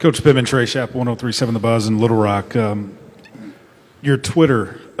Coach Pittman, Trey Shapp, 103.7 The Buzz in Little Rock. Your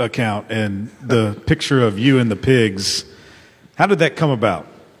Twitter account and the picture of you and the pigs, how did that come about?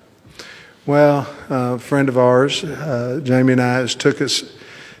 Well, a friend of ours, Jamie and I, took us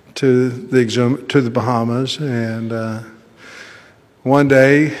to the Bahamas, and one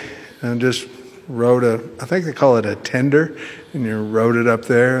day I just rode I think they call it a tender, and you rode it up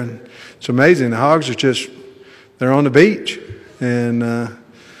there, and it's amazing. The hogs they're on the beach, and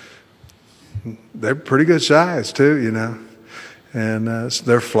they're pretty good size too, and so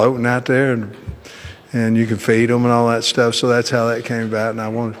they're floating out there, and you can feed them and all that stuff. So that's how that came about. And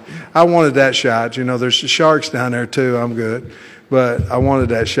I wanted that shot. There's sharks down there too. I'm good, but I wanted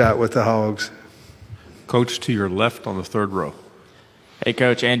that shot with the hogs. Coach, to your left on the third row. Hey,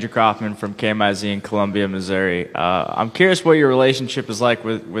 Coach, Andrew Kaufman from KMIZ in Columbia, Missouri. I'm curious what your relationship is like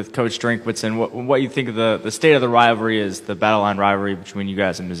with Coach Drinkwitz and what you think of the state of the rivalry is, the battle line rivalry between you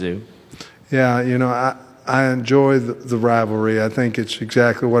guys and Mizzou. Yeah, I enjoy the rivalry. I think it's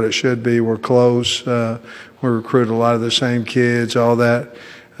exactly what it should be. We're close. We recruit a lot of the same kids, all that.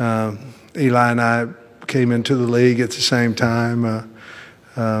 Eli and I came into the league at the same time.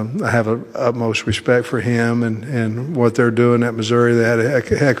 I have utmost respect for him and what they're doing at Missouri. They had a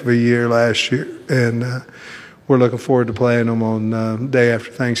heck of a year last year, and we're looking forward to playing them on day after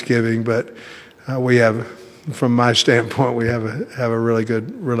Thanksgiving. But we have, from my standpoint, we have a really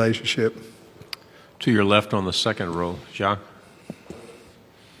good relationship. To your left on the second row, Jacques.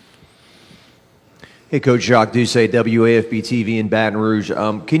 Hey, Coach, Jacques Doucet, WAFB TV in Baton Rouge.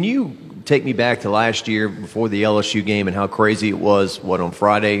 Can you take me back to last year before the LSU game and how crazy it was, on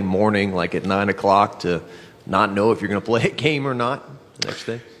Friday morning, like at 9 o'clock, to not know if you're going to play a game or not the next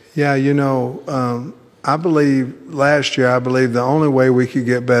day? Yeah, I believe last year, the only way we could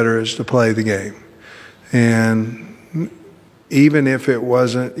get better is to play the game. And even if it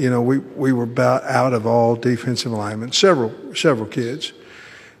wasn't, we were about out of all defensive alignment, several kids.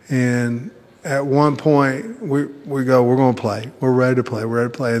 And at one point, we go, we're going to play. We're ready to play.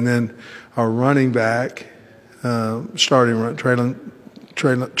 And then our running back, Traylon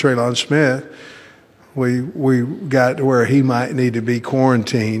Smith, we got to where he might need to be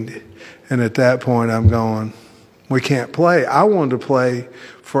quarantined. And at that point, I'm going, we can't play. I wanted to play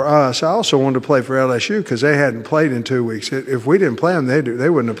for us. I also wanted to play for LSU because they hadn't played in 2 weeks. If we didn't play them, they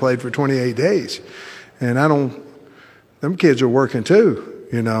wouldn't have played for 28 days. And them kids are working too.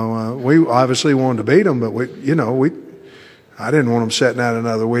 We obviously wanted to beat them, but I didn't want them sitting out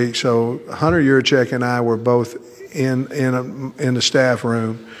another week. So Hunter Yurchek and I were both in the staff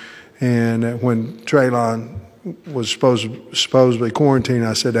room, and when Traylon was supposedly quarantined,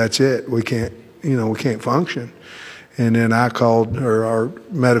 I said, "That's it. We can't function." And then our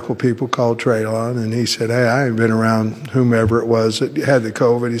medical people called Traylon, and he said, "Hey, I ain't been around whomever it was that had the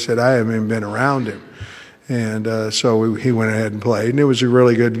COVID." He said, "I haven't even been around him." And so he went ahead and played. And it was a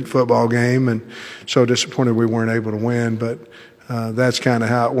really good football game, and so disappointed we weren't able to win. But that's kind of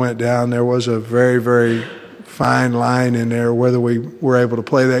how it went down. There was a very, very fine line in there whether we were able to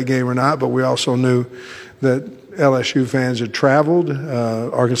play that game or not. But we also knew that LSU fans had traveled,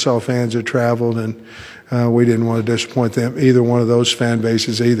 Arkansas fans had traveled, and we didn't want to disappoint them, either one of those fan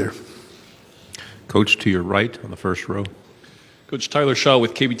bases either. Coach, to your right on the first row. Coach Tyler Shaw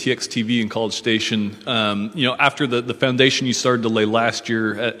with KBTX TV in College Station. After the foundation you started to lay last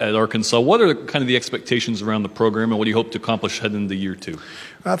year at Arkansas, what are kind of the expectations around the program, and what do you hope to accomplish heading into year two?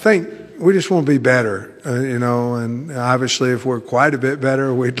 I think we just want to be better, and obviously if we're quite a bit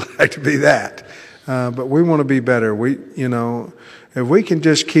better, we'd like to be that. But we want to be better. If we can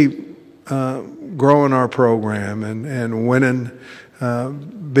just keep growing our program and winning,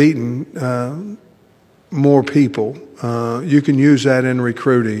 beating more people. You can use that in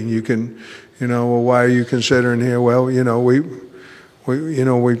recruiting. You can, why are you considering here? Well, we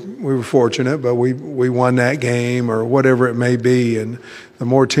were fortunate, but we won that game or whatever it may be. And the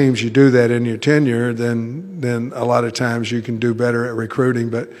more teams you do that in your tenure, then a lot of times you can do better at recruiting.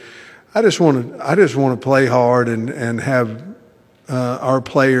 But I just want to play hard and have our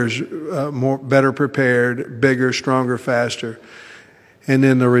players better prepared, bigger, stronger, faster, and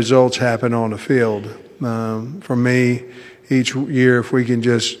then the results happen on the field. For me, each year, if we can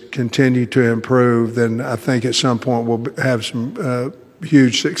just continue to improve, then I think at some point we'll have some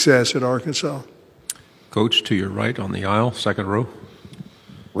huge success at Arkansas. Coach, to your right on the aisle, second row.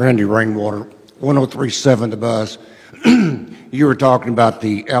 Randy Rainwater, 103.7 The Buzz. You were talking about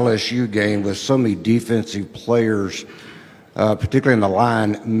the LSU game with so many defensive players, particularly in the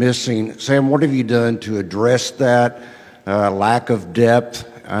line, missing. Sam, what have you done to address that lack of depth?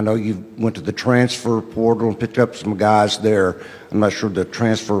 I know you went to the transfer portal and picked up some guys there. I'm not sure the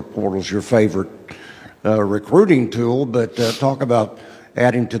transfer portal is your favorite recruiting tool, but talk about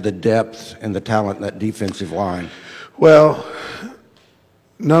adding to the depth and the talent in that defensive line. Well,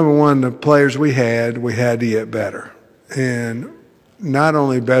 number one, the players we had to get better. And not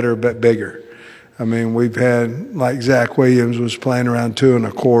only better, but bigger. I mean, we've had, like Zach Williams was playing around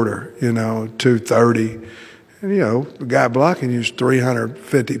 2.25, 230. And, the guy blocking you is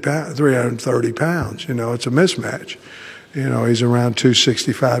 350 pounds, 330 pounds. It's a mismatch. He's around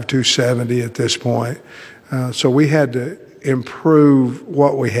 265, 270 at this point. So we had to improve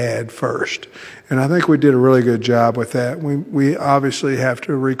what we had first. And I think we did a really good job with that. We obviously have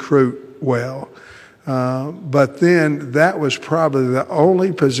to recruit well. But then that was probably the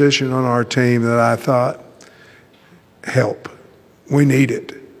only position on our team that I thought, help. We need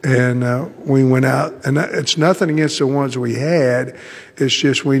it. And we went out, and it's nothing against the ones we had. It's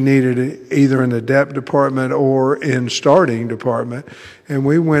just we needed it either in the depth department or in starting department. And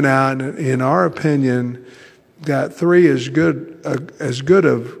we went out and, in our opinion, got three as good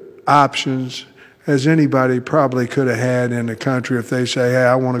of options as anybody probably could have had in the country. If they say, hey,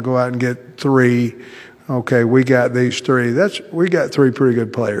 I want to go out and get three, okay, we got these three. We got three pretty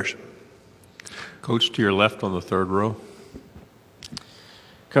good players. Coach, to your left on the third row.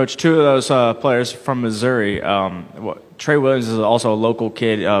 Coach, two of those players from Missouri. Trey Williams is also a local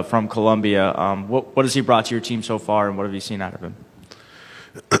kid from Columbia. What has he brought to your team so far, and what have you seen out of him?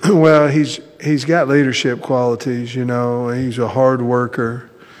 Well, he's got leadership qualities. He's a hard worker.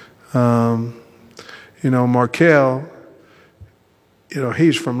 Markel,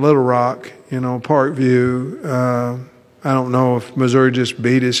 he's from Little Rock, Parkview. I don't know if Missouri just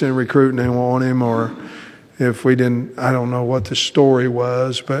beat us in recruiting and want him, or if we didn't. I don't know what the story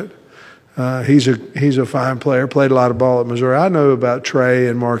was, but he's a fine player. Played a lot of ball at Missouri. I know about Trey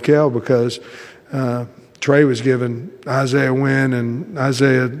and Markel because Trey was giving Isaiah Wynn and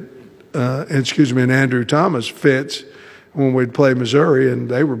and Andrew Thomas fits when we'd play Missouri, and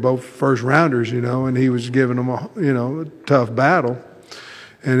they were both first rounders, and he was giving them a tough battle.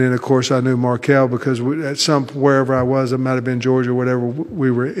 And then, of course, I knew Markel because wherever I was, it might have been Georgia or whatever,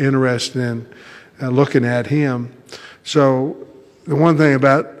 we were interested in looking at him. So the one thing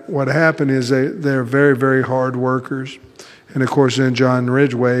about what happened is they're very, very hard workers. And, of course, then John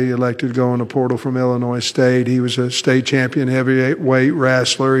Ridgway elected to go in the portal from Illinois State. He was a state champion heavyweight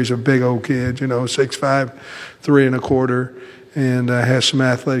wrestler. He's a big old kid, 6'5", 3.25, and has some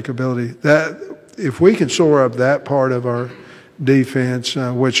athletic ability. If we can shore up that part of our defense,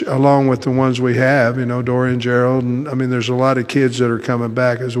 which along with the ones we have, Dorian Gerald, and there's a lot of kids that are coming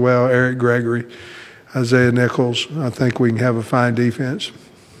back as well, Eric Gregory, Isaiah Nichols, I think we can have a fine defense.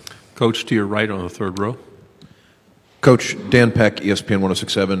 Coach, to your right on the third row. Coach, Dan Peck, ESPN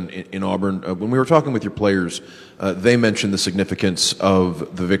 106.7 in Auburn. When we were talking with your players, they mentioned the significance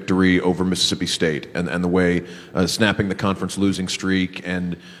of the victory over Mississippi State and the way snapping the conference losing streak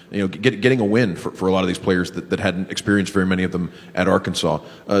and getting a win for a lot of these players that hadn't experienced very many of them at Arkansas.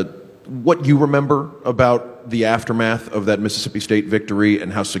 What you remember about the aftermath of that Mississippi State victory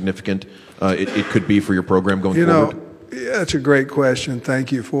and how significant it could be for your program going forward? Yeah, that's a great question.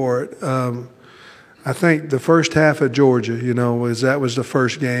 Thank you for it. I think the first half of Georgia, was the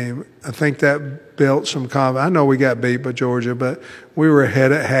first game. I think that built some confidence. I know we got beat by Georgia, but we were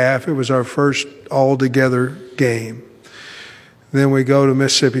ahead at half. It was our first all-together game. Then we go to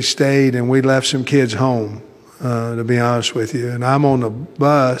Mississippi State, and we left some kids home, to be honest with you. And I'm on the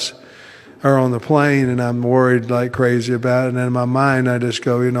bus or on the plane, and I'm worried like crazy about it. And in my mind, I just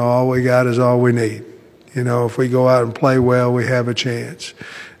go, all we got is all we need. If we go out and play well, we have a chance.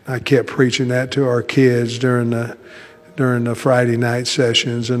 I kept preaching that to our kids during the Friday night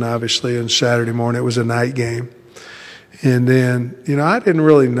sessions, and obviously on Saturday morning it was a night game. And then, I didn't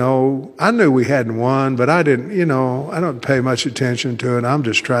really know. I knew we hadn't won, but I didn't, I don't pay much attention to it. I'm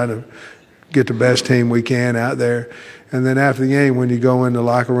just trying to get the best team we can out there. And then after the game, when you go in the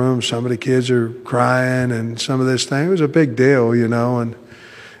locker room, some of the kids are crying and some of this thing. It was a big deal, and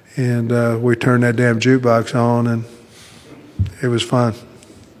we turned that damn jukebox on, and it was fun.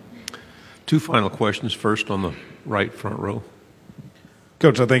 Two final questions. First on the right front row.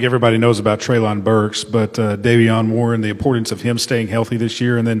 Coach, I think everybody knows about Treylon Burks, but Davion Warren, the importance of him staying healthy this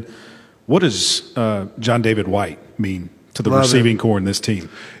year, and then what does John David White mean to the receiving corps in this team?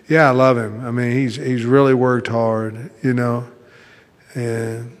 Yeah, I love him. He's really worked hard, and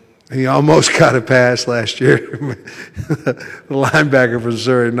he almost got a pass last year. The linebacker from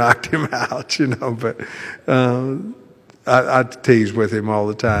Missouri knocked him out, but I tease with him all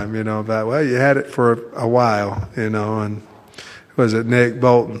the time, about, well, you had it for a while, and was it Nick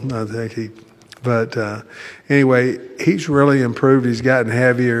Bolton? I think but anyway, he's really improved. He's gotten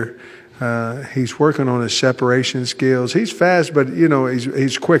heavier. He's working on his separation skills. He's fast, but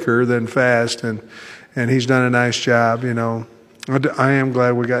he's quicker than fast, and he's done a nice job. I am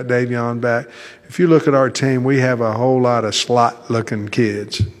glad we got Davion back. If you look at our team, we have a whole lot of slot-looking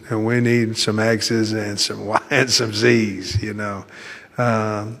kids, and we need some X's and some Y and some Z's.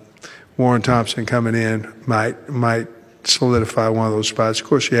 Warren Thompson coming in might solidify one of those spots. Of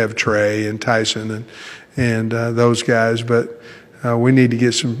course, you have Trey and Tyson and those guys, but we need to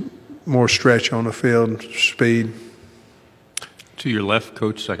get some more stretch on the field and speed. To your left,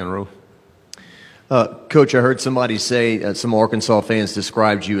 Coach, second row. Coach, I heard somebody say, some Arkansas fans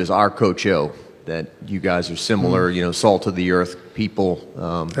described you as our Coach O, that you guys are similar, salt of the earth people.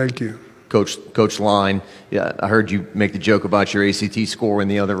 Thank you. Coach Line, yeah, I heard you make the joke about your ACT score in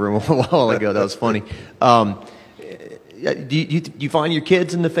the other room a while ago. That was funny. Do you find your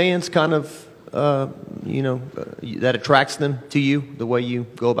kids and the fans kind of, that attracts them to you, the way you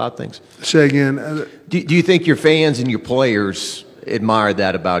go about things? Say again. Do you think your fans and your players admire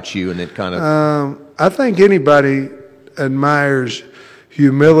that about you, and it kind of? I think anybody admires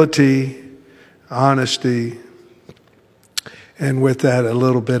humility, honesty, and with that a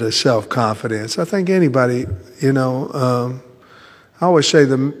little bit of self-confidence. I think anybody, I always say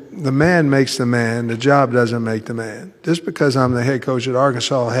the man makes the man, the job doesn't make the man. Just because I'm the head coach at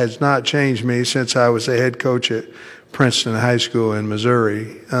Arkansas has not changed me since I was the head coach at Princeton High School in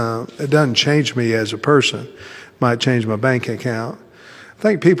Missouri. It doesn't change me as a person. It might change my bank account. I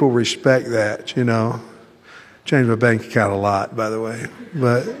think people respect that, Changed my bank account a lot, by the way.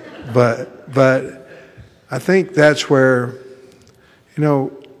 But I think that's where,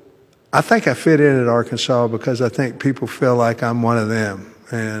 I think I fit in at Arkansas because I think people feel like I'm one of them.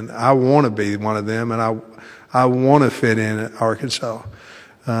 And I want to be one of them, and I want to fit in at Arkansas.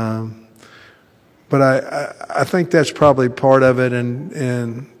 But I think that's probably part of it,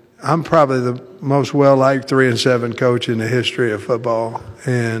 and I'm probably the most well-liked 3-7 coach in the history of football,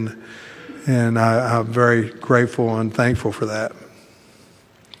 and I'm very grateful and thankful for that.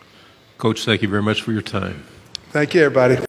 Coach, thank you very much for your time. Thank you, everybody.